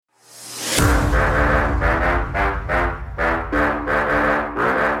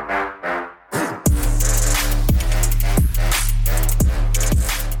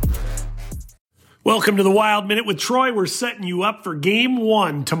Welcome to the Wild Minute with Troy. We're setting you up for Game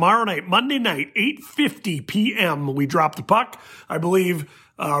 1 tomorrow night, Monday night, 8:50 p.m. We drop the puck. I believe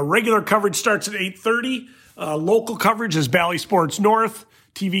regular coverage starts at 8:30. Local coverage is Bally Sports North.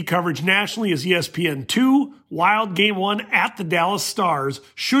 TV coverage nationally is ESPN2. Wild Game 1 at the Dallas Stars.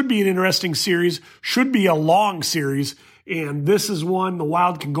 Should be an interesting series. Should be a long series. And this is one the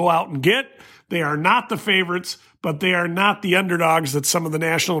Wild can go out and get. They are not the favorites, but they are not the underdogs that some of the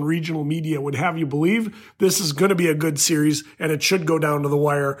national and regional media would have you believe. This is going to be a good series, and it should go down to the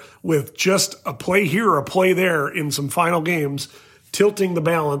wire with just a play here or a play there in some final games, tilting the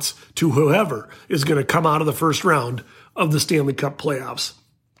balance to whoever is going to come out of the first round of the Stanley Cup playoffs.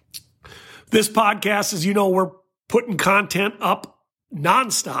 This podcast, as you know, we're putting content up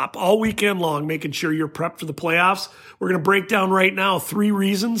nonstop all weekend long, making sure you're prepped for the playoffs. We're going to break down right now 3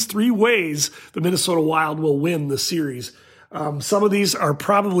 ways the Minnesota Wild will win the series. Some of these are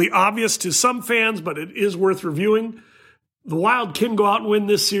probably obvious to some fans, but it is worth reviewing. The Wild can go out and win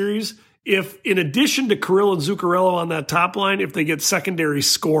this series if, in addition to Kirill and Zuccarello on that top line, if they get secondary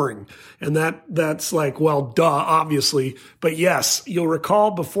scoring. And that's like, well, duh, obviously. But yes, you'll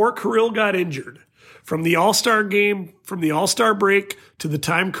recall before Kirill got injured, from the All-Star game, from the All-Star break to the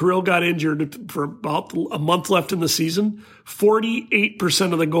time Kirill got injured for about a month left in the season,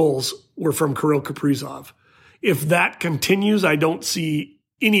 48% of the goals were from Kirill Kaprizov. If that continues, I don't see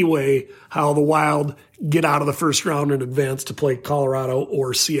any way how the Wild get out of the first round and advance to play Colorado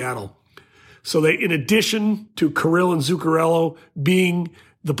or Seattle. So they, in addition to Kirill and Zuccarello being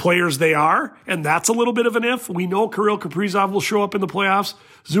the players they are, and that's a little bit of an if. We know Kirill Kaprizov will show up in the playoffs.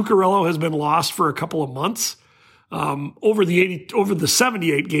 Zuccarello has been lost for a couple of months. Over the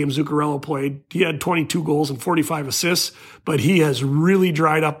 78 games Zuccarello played, he had 22 goals and 45 assists, but he has really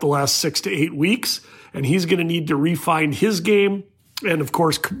dried up the last 6 to 8 weeks, and he's going to need to refine his game. And of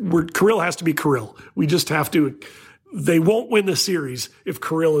course, Kirill has to be Kirill. We just have to. They won't win the series if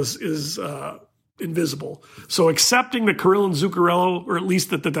Kirill is invisible. So accepting that Kirill and Zuccarello, or at least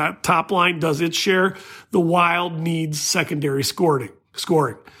that the top line does its share, the Wild needs secondary scoring.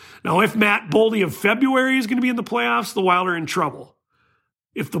 Now, if Matt Boldy of February is going to be in the playoffs, the Wild are in trouble.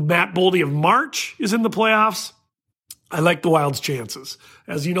 If the Matt Boldy of March is in the playoffs, I like the Wild's chances.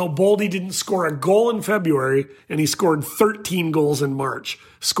 As you know, Boldy didn't score a goal in February, and he scored 13 goals in March.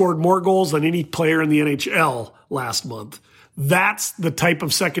 Scored more goals than any player in the NHL last month. That's the type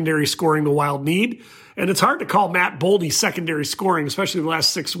of secondary scoring the Wild need. And it's hard to call Matt Boldy secondary scoring, especially the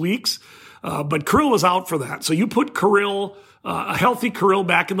last 6 weeks. But Kirill was out for that. So you put Kirill, a healthy Kirill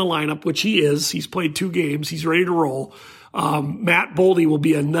back in the lineup, which he is. He's played 2 games. He's ready to roll. Matt Boldy will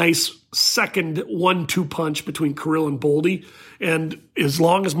be a nice second 1-2 punch between Kirill and Boldy. And as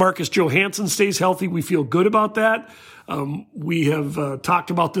long as Marcus Johansson stays healthy, we feel good about that. We have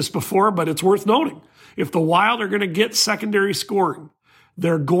talked about this before, but it's worth noting. If the Wild are going to get secondary scoring,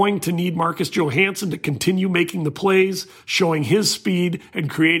 they're going to need Marcus Johansson to continue making the plays, showing his speed, and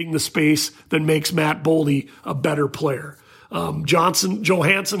creating the space that makes Matt Boldy a better player.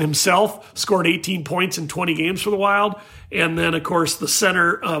 Johansson himself scored 18 points in 20 games for the Wild. And then, of course, the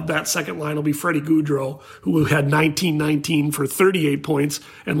center of that second line will be Freddie Gaudreau, who had 19-19 for 38 points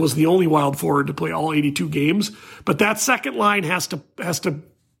and was the only Wild forward to play all 82 games. But that second line has to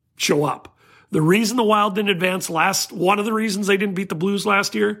show up. The reason the Wild didn't advance one of the reasons they didn't beat the Blues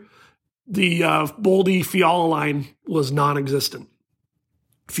last year, the Boldy-Fiala line was non-existent.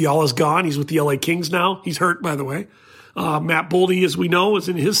 Fiala's gone. He's with the LA Kings now. He's hurt, by the way. Matt Boldy, as we know, is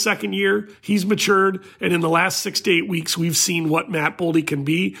in his second year. He's matured, and in the last 6 to 8 weeks, we've seen what Matt Boldy can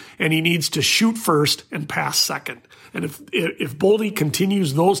be, and he needs to shoot first and pass second. And if Boldy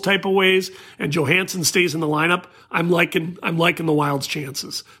continues those type of ways and Johansson stays in the lineup, I'm liking the Wild's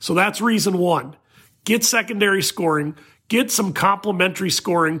chances. So that's reason 1. Get secondary scoring, get some complementary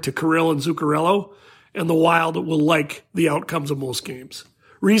scoring to Kirill and Zuccarello, and the Wild will like the outcomes of most games.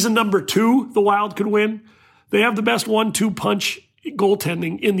 Reason number 2 the Wild could win, they have the best 1-2 punch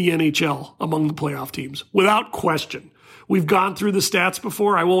goaltending in the NHL among the playoff teams, without question. We've gone through the stats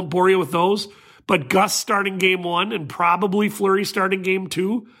before. I won't bore you with those. But Gus starting game 1 and probably Fleury starting game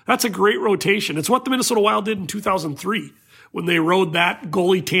 2, that's a great rotation. It's what the Minnesota Wild did in 2003 when they rode that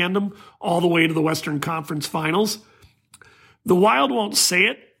goalie tandem all the way to the Western Conference Finals. The Wild won't say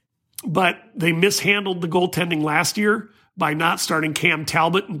it, but they mishandled the goaltending last year by not starting Cam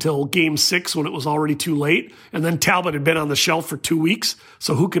Talbot until game 6 when it was already too late. And then Talbot had been on the shelf for 2 weeks.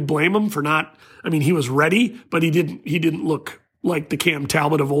 So who could blame him for not? I mean, he was ready, but he didn't look like the Cam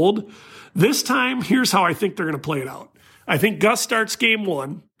Talbot of old. This time, here's how I think they're going to play it out. I think Gus starts game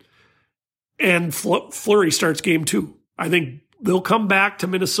 1 and Fleury starts game 2. I think they'll come back to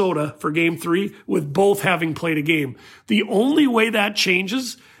Minnesota for game 3 with both having played a game. The only way that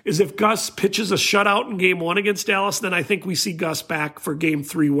changes is if Gus pitches a shutout in game 1 against Dallas, then I think we see Gus back for game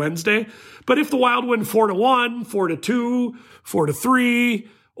 3 Wednesday. But if the Wild win 4-1, 4-2, 4-3,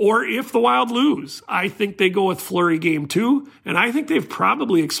 or if the Wild lose, I think they go with Fleury game 2. And I think they've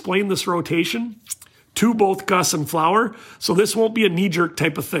probably explained this rotation to both Gus and Flower. So this won't be a knee-jerk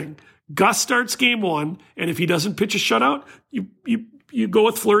type of thing. Gus starts game 1, and if he doesn't pitch a shutout, you go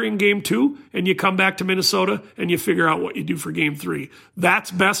with Fleury in game 2, and you come back to Minnesota, and you figure out what you do for game 3.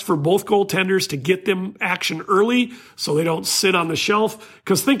 That's best for both goaltenders to get them action early so they don't sit on the shelf.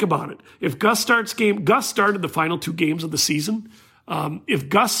 Because think about it. If Gus started the final 2 games of the season. If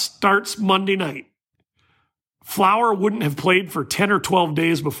Gus starts Monday night, Flower wouldn't have played for 10 or 12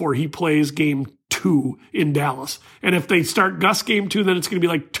 days before he plays game 2 in Dallas. And if they start Gus game 2, then it's going to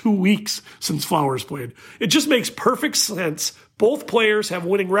be like 2 weeks since Flower's played. It just makes perfect sense. Both players have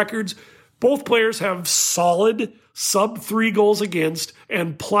winning records. Both players have solid sub-3 goals against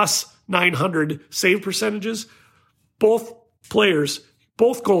and plus 900 save percentages. Both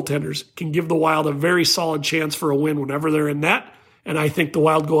goaltenders can give the Wild a very solid chance for a win whenever they're in net. And I think the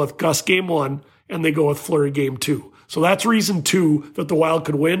Wild go with Gus game 1 and they go with Fleury game 2. So that's reason 2 that the Wild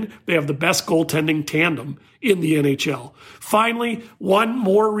could win. They have the best goaltending tandem in the NHL. Finally, one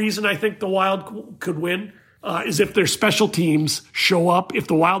more reason I think the Wild could win is if their special teams show up. If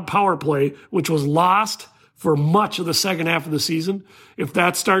the Wild power play, which was lost for much of the second half of the season, if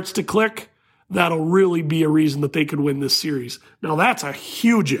that starts to click, that'll really be a reason that they could win this series. Now that's a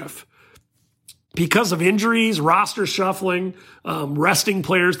huge if. Because of injuries, roster shuffling, resting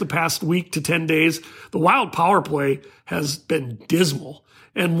players the past week to 10 days, the Wild power play has been dismal.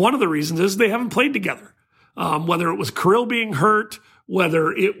 And one of the reasons is they haven't played together. Whether it was Kirill being hurt,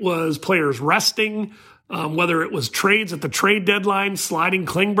 whether it was players resting, whether it was trades at the trade deadline, sliding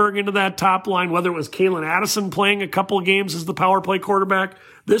Klingberg into that top line, whether it was Kalen Addison playing a couple of games as the power play quarterback,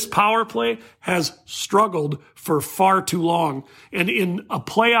 this power play has struggled for far too long. And in a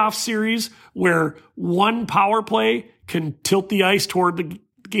playoff series where one power play can tilt the ice toward the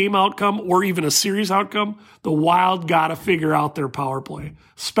game outcome or even a series outcome, the Wild got to figure out their power play.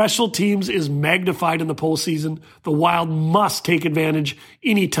 Special teams is magnified in the postseason. The Wild must take advantage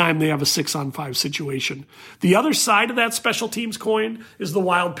anytime they have a 6-on-5 situation. The other side of that special teams coin is the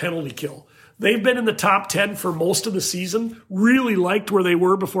Wild penalty kill. They've been in the top 10 for most of the season. Really liked where they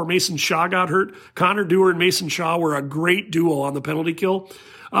were before Mason Shaw got hurt. Connor Dewar and Mason Shaw were a great duo on the penalty kill.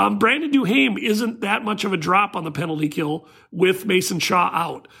 Brandon Duhaime isn't that much of a drop on the penalty kill with Mason Shaw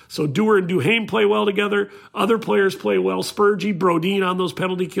out. So Dewar and Duhaime play well together. Other players play well. Spurgey, Brodin on those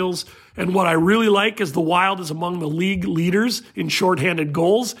penalty kills. And what I really like is the Wild is among the league leaders in shorthanded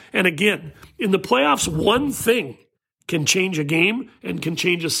goals. And again, in the playoffs, one thing can change a game and can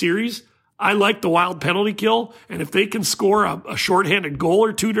change a series. I like the Wild penalty kill. And if they can score a shorthanded goal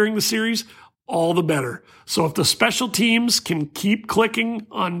or 2 during the series, all the better. So if the special teams can keep clicking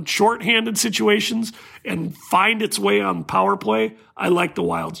on shorthanded situations and find its way on power play, I like the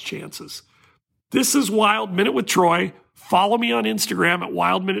Wild's chances. This is Wild Minute with Troy. Follow me on Instagram at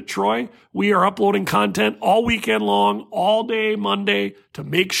Wild Minute Troy. We are uploading content all weekend long, all day Monday to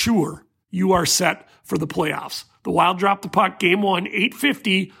make sure you are set for the playoffs. The Wild drop the puck, game 1,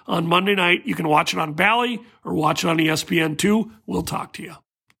 8:50 on Monday night. You can watch it on Bally or watch it on ESPN2. We'll talk to you.